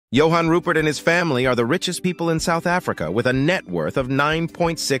Johann Rupert and his family are the richest people in South Africa with a net worth of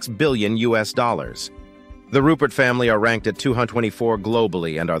 $9.6 billion US dollars. The Rupert family are ranked at 224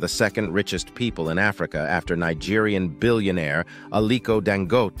 globally and are the second richest people in Africa after Nigerian billionaire Aliko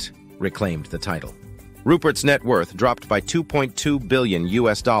Dangote reclaimed the title. Rupert's net worth dropped by $2.2 billion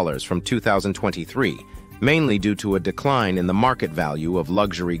US dollars from 2023, mainly due to a decline in the market value of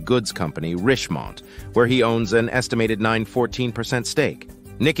luxury goods company Richest, where he owns an estimated 9.14% stake.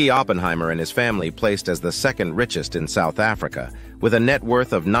 Nicky Oppenheimer and his family placed as the second richest in South Africa, with a net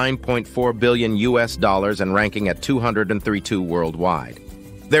worth of $9.4 billion US dollars and ranking at 232 worldwide.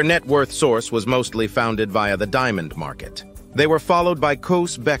 Their net worth source was mostly founded via the diamond market. They were followed by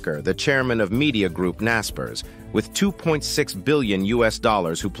Koos Becker, the chairman of media group Naspers, with $2.6 billion US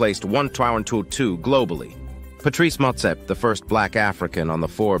dollars, who placed 122 globally. Patrice Motsepe, the first black African on the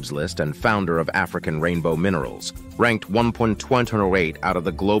Forbes list and founder of African Rainbow Minerals, ranked 1.28 out of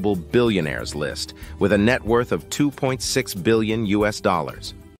the global billionaires list, with a net worth of $2.6 billion US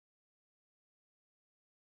dollars.